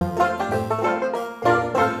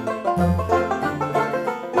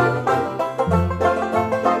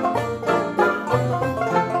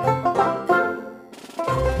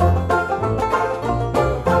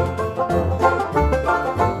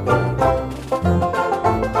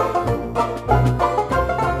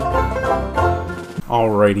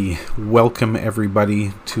Alrighty, welcome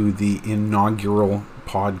everybody to the inaugural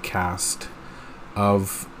podcast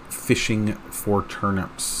of Fishing for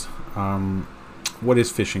Turnips. What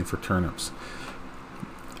is fishing for turnips?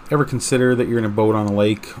 Ever consider that you're in a boat on the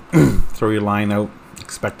lake, throw your line out,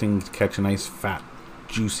 expecting to catch a nice fat,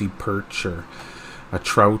 juicy perch or a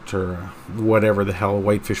trout or whatever the hell, a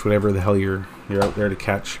whitefish, whatever the hell you're out there to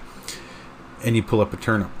catch, and you pull up a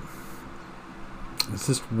turnip? It's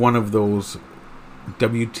just one of those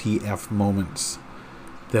WTF moments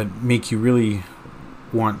that make you really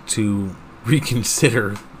want to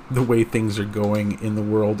reconsider the way things are going in the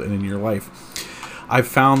world and in your life. I've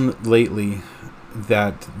found lately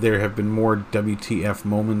that there have been more WTF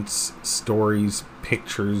moments, stories,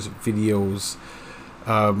 pictures, videos,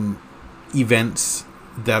 events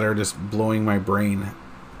that are just blowing my brain.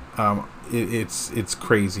 It's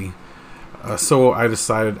crazy. So I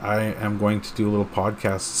decided I am going to do a little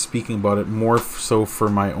podcast speaking about it, more so for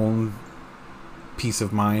my own peace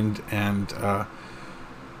of mind and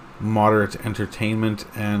moderate entertainment.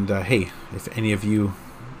 And hey, if any of you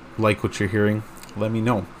like what you're hearing, let me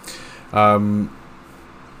know.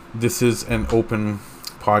 This is an open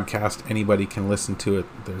podcast. Anybody can listen to it.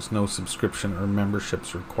 There's no subscription or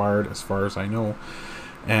memberships required as far as I know.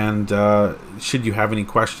 And should you have any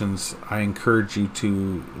questions, I encourage you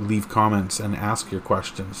to leave comments and ask your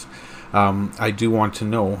questions. I do want to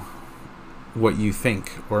know what you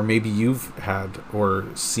think, or maybe you've had or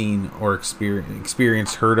seen or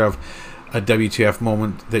experienced, heard of a WTF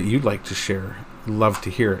moment that you'd like to share. Love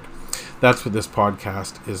to hear it. That's what this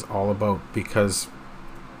podcast is all about, because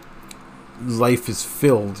life is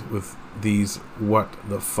filled with these what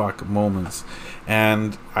the fuck moments,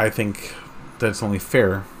 and I think that's only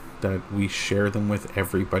fair that we share them with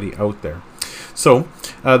everybody out there. So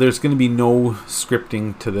there's going to be no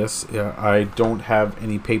scripting to this. I don't have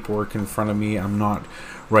any paperwork in front of me. I'm not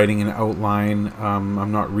writing an outline.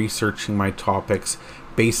 I'm not researching my topics.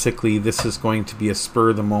 Basically, this is going to be a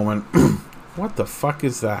spur of the moment. What the fuck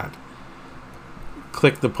is that?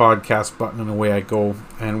 Click the podcast button and away I go,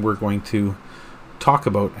 and we're going to talk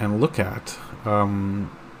about and look at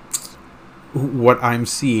what I'm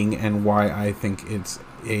seeing and why I think it's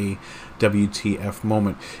a WTF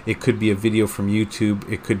moment. It could be a video from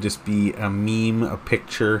YouTube. It could just be a meme, a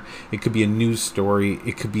picture. It could be a news story.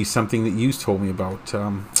 It could be something that you told me about.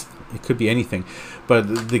 It could be anything.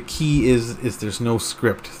 But the key is there's no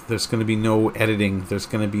script. There's going to be no editing. There's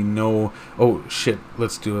going to be no, oh shit,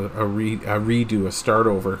 let's do a redo, a start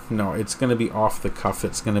over. No, it's going to be off the cuff.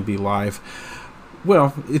 It's going to be live.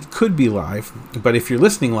 Well, it could be live, but if you're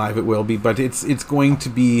listening live, it will be. But it's going to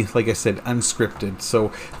be, like I said, unscripted.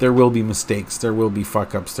 So there will be mistakes. There will be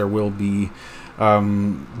fuck-ups. There will be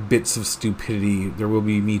bits of stupidity. There will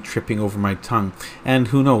be me tripping over my tongue. And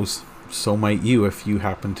who knows, so might you if you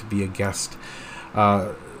happen to be a guest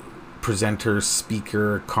presenter,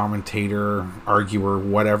 speaker, commentator, arguer,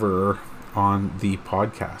 whatever on the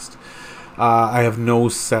podcast. I have no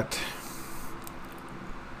set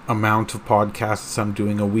amount of podcasts I'm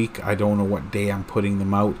doing a week. I don't know what day I'm putting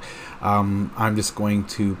them out. I'm just going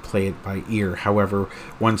to play it by ear. However,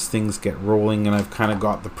 once things get rolling and I've kind of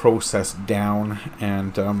got the process down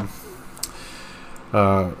and a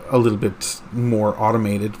little bit more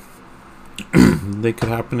automated, they could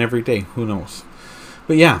happen every day. Who knows?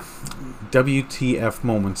 But yeah, WTF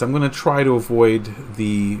moments. I'm going to try to avoid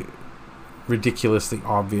the ridiculously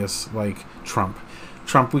obvious, like Trump.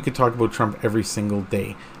 We could talk about Trump every single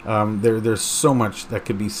day. There's so much that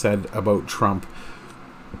could be said about Trump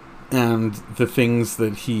and the things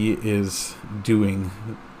that he is doing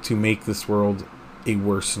to make this world a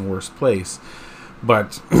worse and worse place.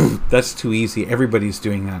 But that's too easy. Everybody's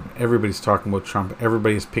doing that. Everybody's talking about Trump.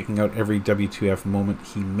 Everybody's picking out every WTF moment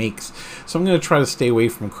he makes. So I'm going to try to stay away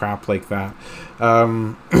from crap like that. I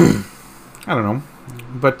don't know.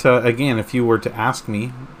 But again, if you were to ask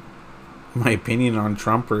me my opinion on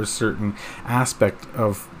Trump or a certain aspect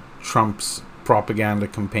of Trump's propaganda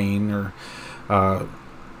campaign or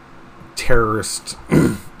terrorist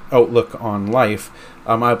outlook on life,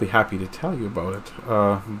 I'll be happy to tell you about it.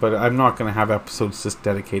 But I'm not going to have episodes just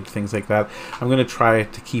dedicated to things like that. I'm going to try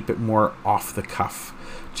to keep it more off the cuff.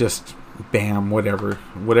 Just bam, whatever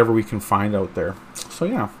we can find out there. So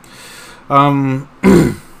yeah.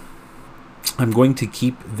 I'm going to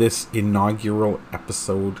keep this inaugural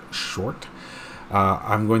episode short.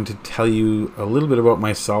 I'm going to tell you a little bit about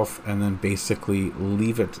myself and then basically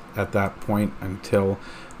leave it at that point until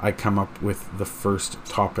I come up with the first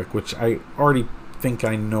topic, which I already think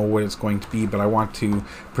I know what it's going to be, but I want to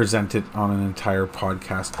present it on an entire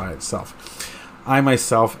podcast by itself. I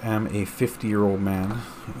myself am a 50-year-old man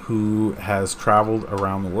who has traveled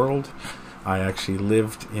around the world. I actually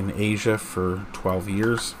lived in Asia for 12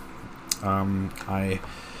 years. I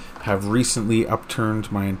have recently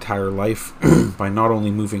upturned my entire life by not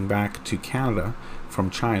only moving back to Canada from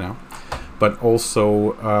China, but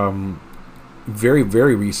also very,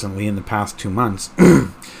 very recently, in the past 2 months,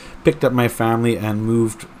 picked up my family and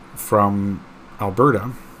moved from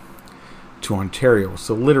Alberta to Ontario.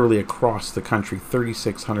 So literally across the country,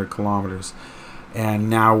 3,600 kilometers. And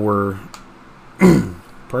now we're,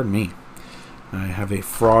 pardon me, I have a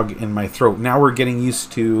frog in my throat. Now we're getting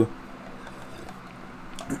used to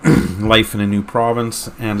life in a new province,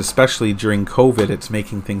 and especially during COVID, it's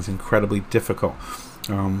making things incredibly difficult.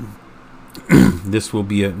 This will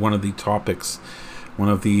be one of the topics, one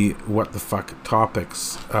of the what the fuck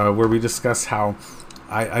topics, where we discuss how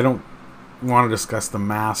I don't want to discuss the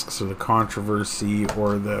masks or the controversy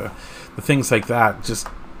or the things like that, just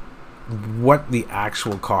what the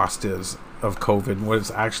actual cost is of COVID and what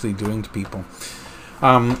it's actually doing to people.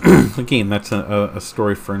 Again, that's a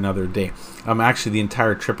story for another day. Actually, the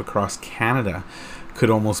entire trip across Canada could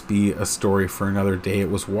almost be a story for another day. It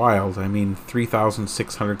was wild. I mean,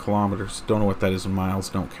 3,600 kilometers. Don't know what that is in miles.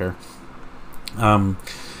 Don't care.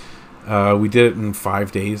 We did it in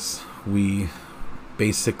 5 days. We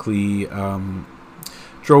basically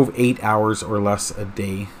drove 8 hours or less a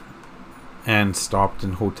day and stopped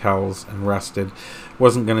in hotels and rested.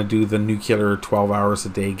 Wasn't going to do the nuclear 12 hours a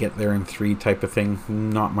day, get there in 3 type of thing.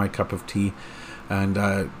 Not my cup of tea.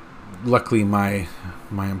 And luckily my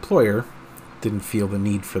employer didn't feel the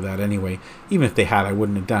need for that anyway. Even if they had, I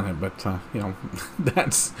wouldn't have done it. But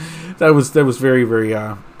that was very, very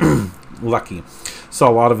lucky. Saw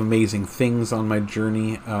a lot of amazing things on my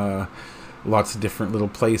journey. Lots of different little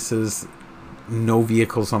places. No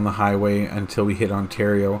vehicles on the highway until we hit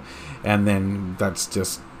Ontario, and then that's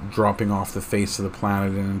just dropping off the face of the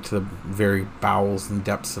planet and into the very bowels and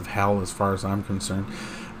depths of hell as far as I'm concerned.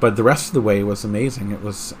 But the rest of the way was amazing. It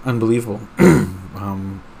was unbelievable.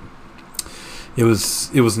 It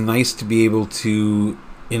was nice to be able to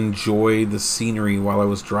enjoy the scenery while I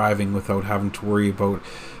was driving without having to worry about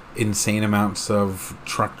insane amounts of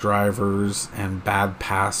truck drivers and bad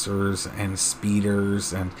passers and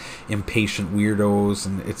speeders and impatient weirdos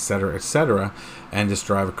and etc., and just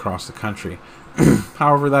drive across the country.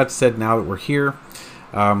 However, that said, now that we're here,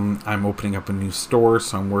 I'm opening up a new store,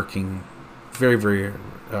 so I'm working very, very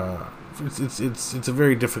it's a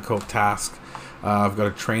very difficult task. I've got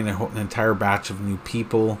to train an entire batch of new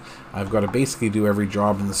people. I've got to basically do every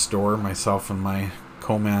job in the store, myself and my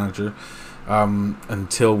co-manager.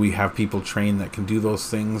 Until we have people trained that can do those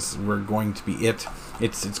things, we're going to be it.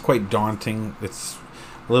 It's quite daunting. It's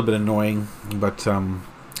a little bit annoying, but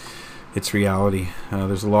it's reality.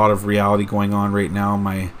 There's a lot of reality going on right now.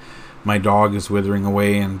 My dog is withering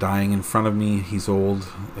away and dying in front of me. He's old.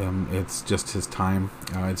 It's just his time.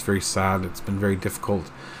 It's very sad. It's been very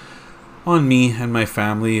difficult on me and my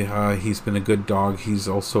family. He's been a good dog. He's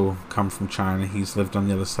also come from China. He's lived on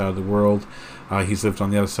the other side of the world. He's lived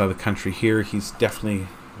on the other side of the country here. He's definitely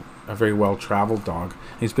a very well-traveled dog.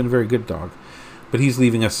 He's been a very good dog. But he's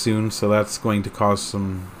leaving us soon, so that's going to cause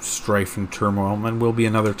some strife and turmoil, and will be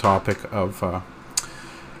another topic of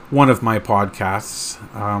one of my podcasts.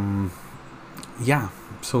 Yeah,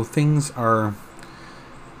 so things are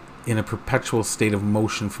in a perpetual state of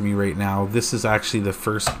motion for me right now. This is actually the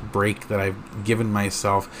first break that I've given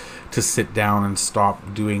myself to sit down and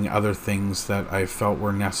stop doing other things that I felt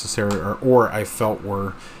were necessary, or I felt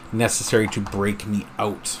were necessary to break me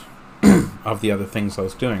out of the other things I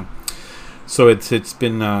was doing. So it's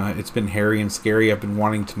been hairy and scary. I've been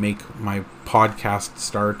wanting to make my podcast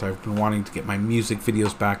start. I've been wanting to get my music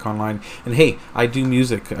videos back online. And hey, I do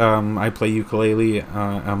music. I play ukulele,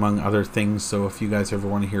 among other things. So if you guys ever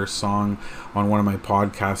want to hear a song on one of my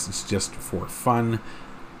podcasts, it's just for fun,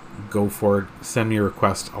 go for it. Send me a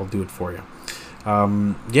request. I'll do it for you.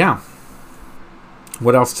 Yeah.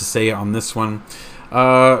 What else to say on this one?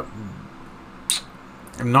 Not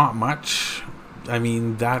much. I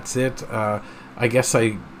mean, that's it. I guess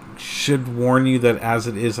I should warn you that as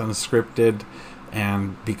it is unscripted,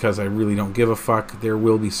 and because I really don't give a fuck, there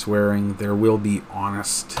will be swearing, there will be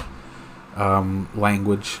honest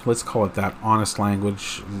language. Let's call it that, honest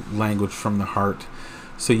language from the heart.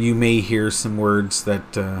 So you may hear some words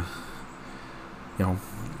that,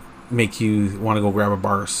 make you want to go grab a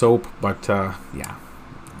bar of soap, but yeah,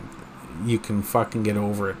 you can fucking get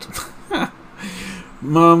over it.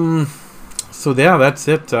 So yeah, that's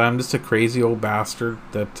it. I'm just a crazy old bastard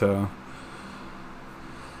that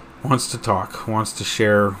wants to talk, wants to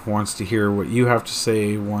share, wants to hear what you have to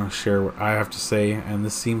say, want to share what I have to say, and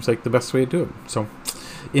this seems like the best way to do it. So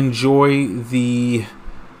enjoy the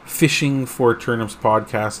Fishing for Turnips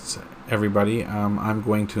podcasts, everybody. I'm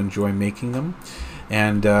going to enjoy making them.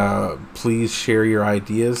 And please share your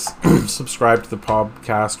ideas. Subscribe to the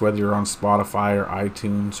podcast, whether you're on Spotify or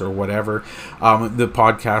iTunes or whatever. The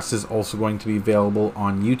podcast is also going to be available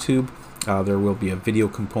on YouTube. There will be a video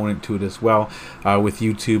component to it as well. With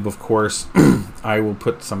YouTube, of course, I will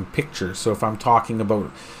put some pictures. So if I'm talking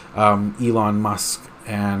about Elon Musk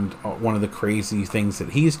and one of the crazy things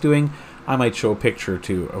that he's doing, I might show a picture or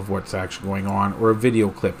two of what's actually going on, or a video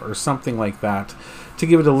clip or something like that, to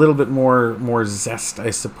give it a little bit more zest,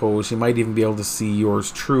 I suppose. You might even be able to see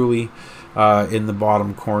yours truly in the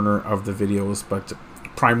bottom corner of the videos, but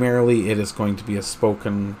primarily it is going to be a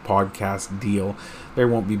spoken podcast deal. There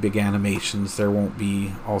won't be big animations, there won't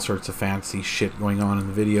be all sorts of fancy shit going on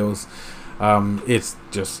in the videos. It's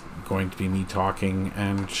just going to be me talking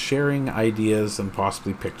and sharing ideas and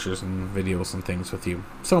possibly pictures and videos and things with you.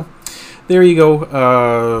 So there you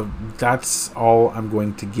go. That's all I'm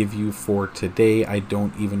going to give you for today. I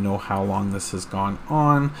don't even know how long this has gone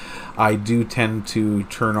on. I do tend to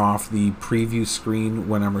turn off the preview screen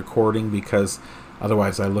when I'm recording, because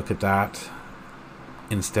otherwise I look at that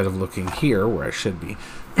instead of looking here where I should be.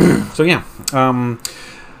 So yeah,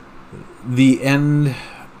 the end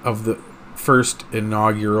of the first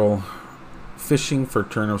inaugural Fishing for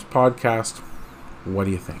Turnips podcast. What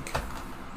do you think?